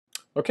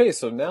Okay,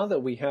 so now that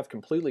we have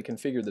completely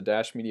configured the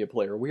Dash Media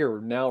Player, we are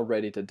now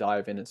ready to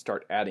dive in and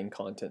start adding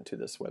content to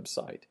this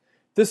website.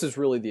 This is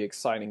really the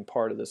exciting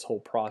part of this whole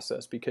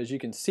process because you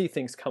can see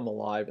things come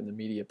alive in the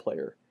media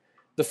player.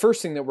 The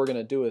first thing that we're going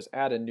to do is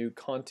add a new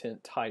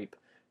content type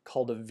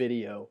called a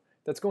video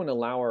that's going to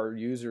allow our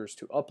users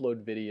to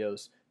upload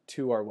videos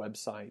to our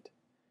website.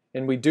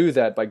 And we do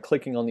that by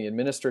clicking on the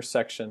Administer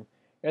section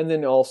and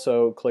then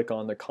also click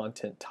on the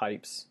Content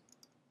Types.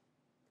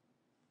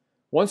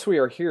 Once we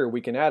are here, we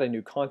can add a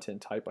new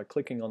content type by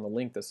clicking on the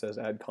link that says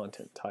Add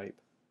Content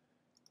Type.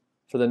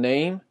 For the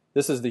name,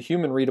 this is the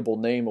human readable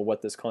name of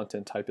what this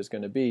content type is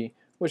going to be,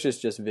 which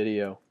is just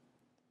video.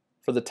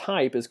 For the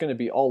type, it's going to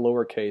be all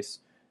lowercase.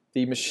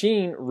 The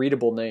machine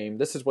readable name,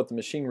 this is what the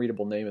machine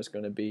readable name is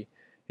going to be.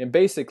 And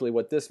basically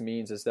what this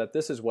means is that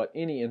this is what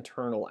any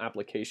internal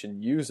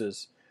application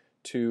uses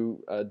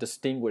to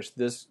distinguish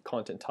this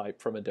content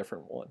type from a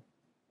different one.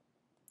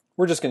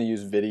 We're just going to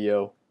use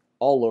video,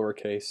 all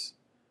lowercase.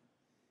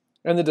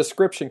 And the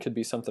description could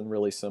be something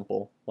really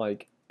simple,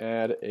 like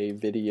add a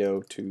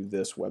video to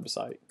this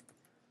website.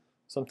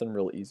 Something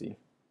real easy.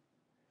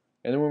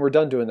 And then when we're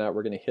done doing that,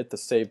 we're going to hit the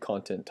Save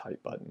Content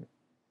Type button.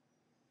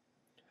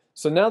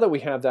 So now that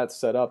we have that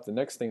set up, the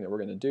next thing that we're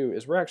going to do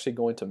is we're actually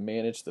going to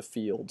manage the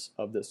fields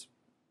of this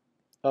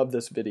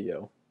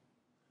video.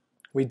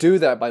 We do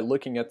that by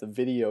looking at the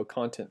video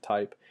content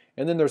type,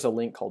 and then there's a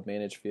link called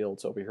Manage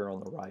Fields over here on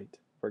the right.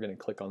 We're going to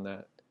click on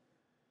that.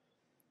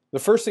 The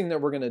first thing that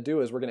we're going to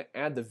do is we're going to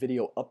add the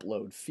video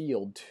upload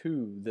field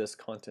to this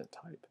content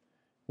type.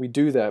 We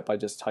do that by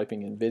just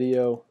typing in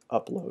video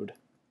upload.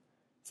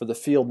 For the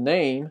field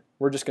name,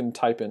 we're just going to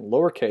type in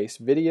lowercase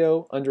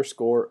video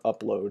underscore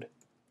upload.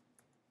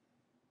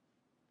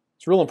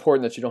 It's real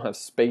important that you don't have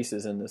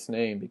spaces in this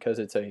name because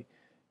it's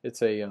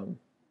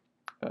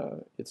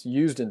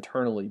used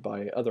internally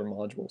by other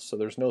modules, so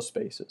there's no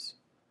spaces.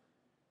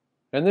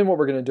 And then what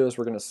we're going to do is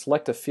we're going to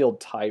select a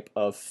field type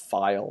of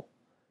file.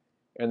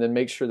 And then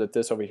make sure that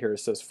this over here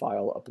says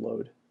File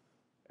Upload.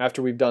 After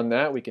we've done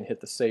that, we can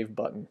hit the Save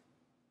button.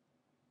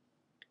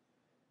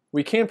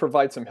 We can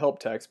provide some help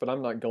text, but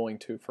I'm not going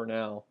to for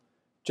now,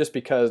 just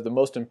because the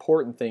most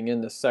important thing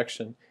in this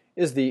section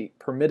is the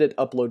permitted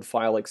upload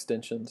file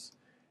extensions.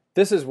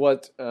 This is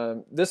what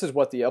the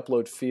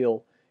upload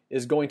field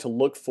is going to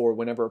look for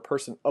whenever a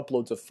person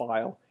uploads a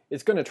file.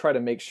 It's going to try to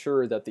make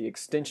sure that the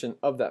extension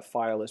of that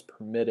file is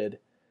permitted.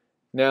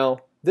 Now,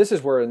 this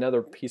is where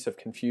another piece of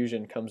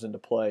confusion comes into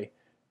play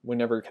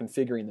whenever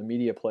configuring the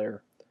media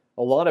player.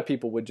 A lot of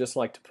people would just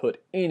like to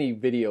put any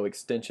video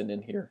extension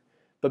in here.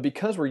 But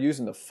because we're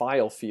using the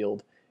file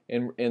field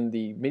and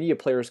the media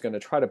player is going to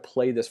try to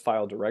play this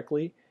file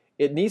directly,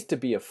 it needs to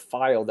be a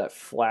file that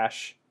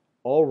Flash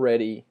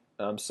already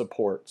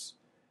supports,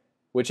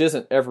 which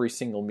isn't every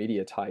single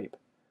media type.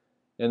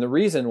 And the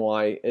reason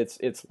why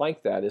it's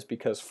like that is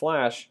because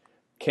Flash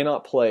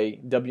cannot play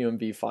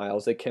WMV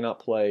files, they cannot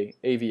play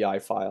AVI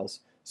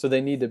files, so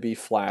they need to be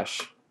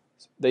Flash.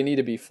 They need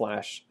to be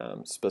Flash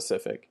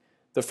specific.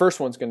 The first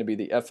one's going to be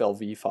the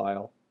FLV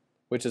file,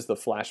 which is the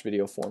Flash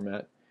video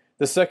format.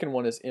 The second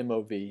one is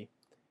MOV.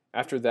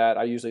 After that,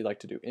 I usually like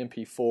to do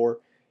MP4,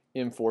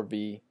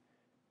 M4V,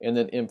 and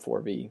then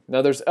M4V.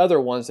 Now there's other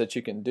ones that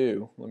you can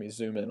do. Let me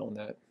zoom in on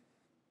that.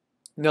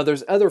 Now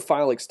there's other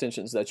file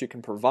extensions that you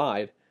can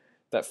provide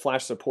that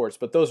Flash supports,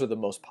 but those are the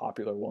most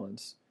popular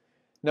ones.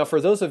 Now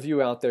for those of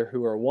you out there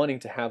who are wanting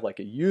to have like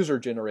a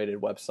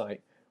user-generated website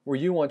where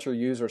you want your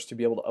users to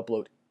be able to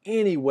upload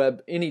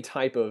any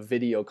type of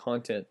video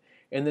content,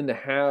 and then to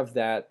have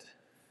that,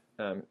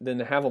 then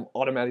to have them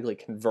automatically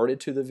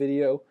converted to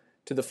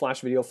the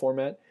Flash video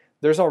format,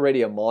 there's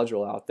already a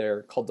module out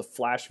there called the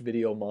Flash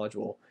Video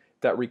module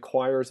that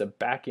requires a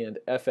backend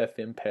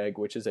FFmpeg,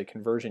 which is a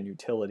conversion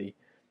utility,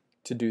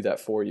 to do that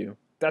for you.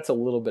 That's a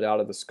little bit out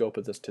of the scope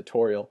of this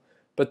tutorial,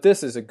 but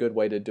this is a good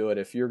way to do it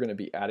if you're going to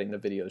be adding the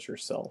videos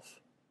yourself.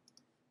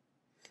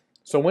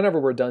 So whenever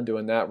we're done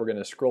doing that, we're going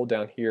to scroll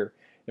down here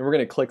and we're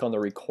going to click on the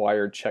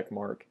required check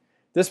mark.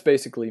 This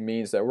basically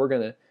means that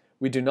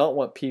we do not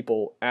want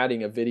people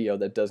adding a video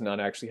that does not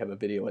actually have a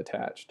video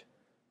attached.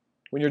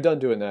 When you're done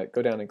doing that,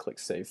 go down and click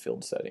Save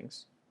Field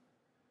Settings.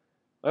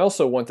 I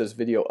also want this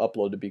video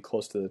upload to be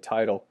close to the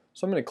title,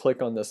 so I'm going to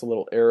click on this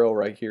little arrow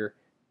right here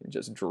and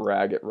just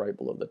drag it right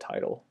below the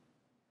title.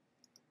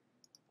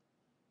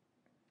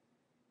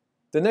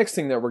 The next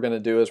thing that we're going to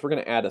do is we're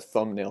going to add a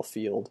thumbnail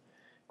field.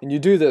 And you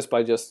do this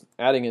by just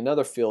adding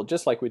another field,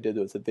 just like we did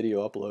with the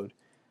video upload.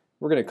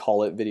 We're going to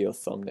call it video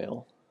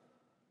thumbnail.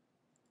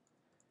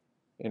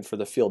 And for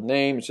the field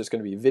name, it's just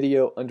going to be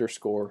video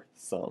underscore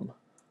thumb.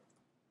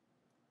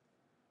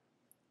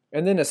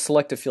 And then to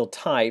select a field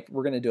type,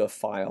 we're going to do a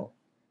file.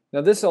 Now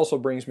this also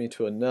brings me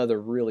to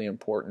another really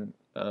important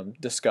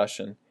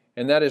discussion,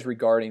 and that is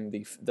regarding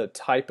the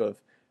type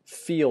of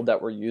field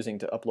that we're using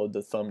to upload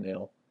the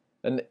thumbnail.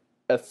 And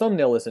a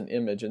thumbnail is an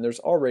image, and there's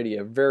already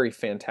a very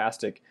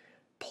fantastic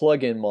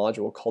plugin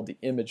module called the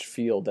image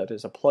field that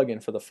is a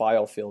plugin for the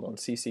file field on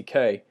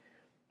CCK.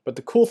 But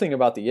the cool thing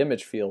about the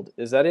image field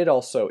is that it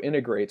also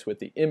integrates with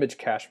the image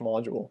cache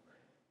module.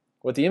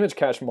 What the image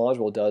cache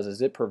module does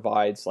is it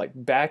provides like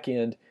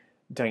back-end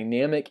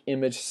dynamic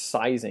image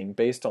sizing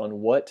based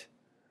on what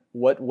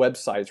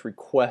websites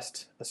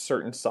request a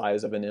certain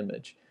size of an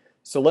image.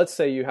 So let's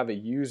say you have a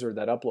user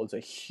that uploads a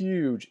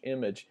huge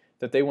image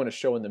that they want to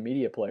show in the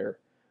media player.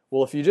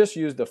 Well, if you just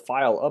use the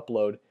file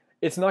upload,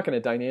 it's not going to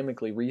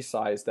dynamically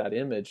resize that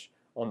image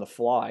on the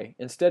fly.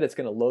 Instead, it's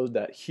going to load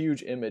that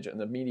huge image in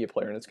the media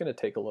player, and it's going to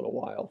take a little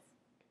while.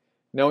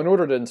 Now, in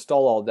order to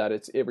install all that,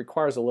 it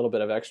requires a little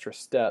bit of extra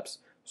steps,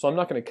 so I'm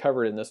not going to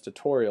cover it in this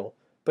tutorial,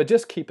 but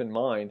just keep in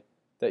mind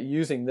that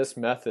using this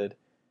method,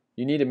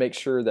 you need to make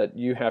sure that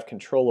you have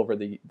control over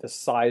the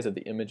size of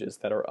the images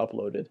that are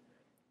uploaded.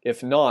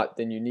 If not,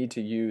 then you need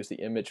to use the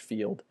image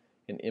field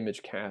and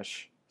image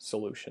cache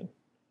solution.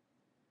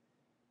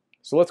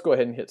 So let's go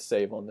ahead and hit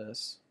save on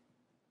this.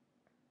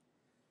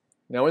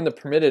 Now in the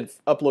permitted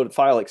uploaded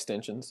file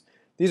extensions,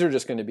 these are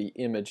just going to be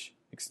image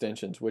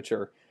extensions, which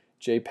are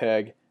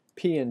JPEG,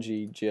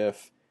 PNG,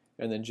 GIF,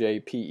 and then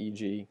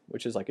JPEG,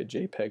 which is like a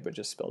JPEG but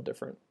just spelled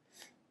different.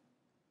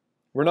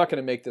 We're not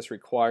going to make this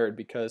required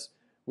because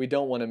we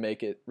don't want to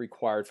make it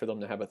required for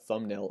them to have a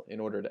thumbnail in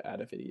order to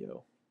add a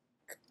video.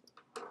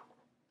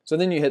 So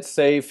then you hit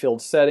Save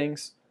Field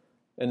Settings,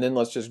 and then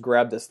let's just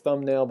grab this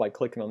thumbnail by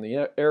clicking on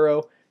the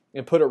arrow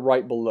and put it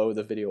right below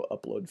the video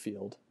upload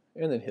field,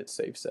 and then hit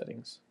Save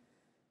Settings.